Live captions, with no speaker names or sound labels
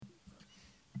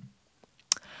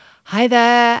Hi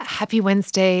there. Happy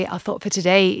Wednesday. Our thought for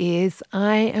today is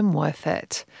I am worth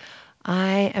it.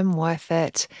 I am worth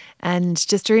it. And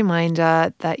just a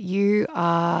reminder that you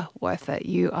are worth it.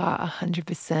 You are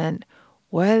 100%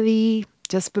 worthy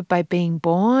just by being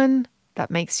born. That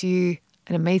makes you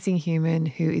an amazing human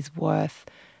who is worth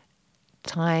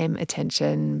time,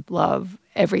 attention, love,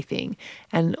 everything.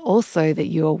 And also that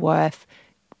you are worth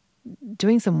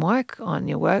doing some work on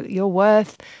your work. You're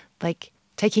worth like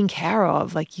taking care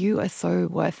of. Like you are so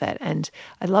worth it. And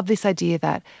I love this idea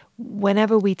that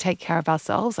whenever we take care of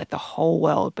ourselves, like the whole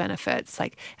world benefits.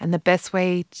 And the best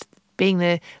way being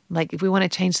if we want to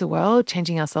change the world,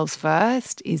 changing ourselves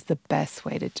first is the best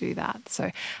way to do that. So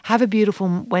have a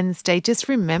beautiful Wednesday, just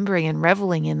remembering and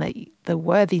reveling in the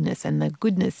worthiness and the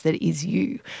goodness that is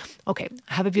you. Okay,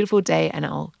 have a beautiful day and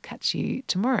I'll catch you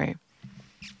tomorrow.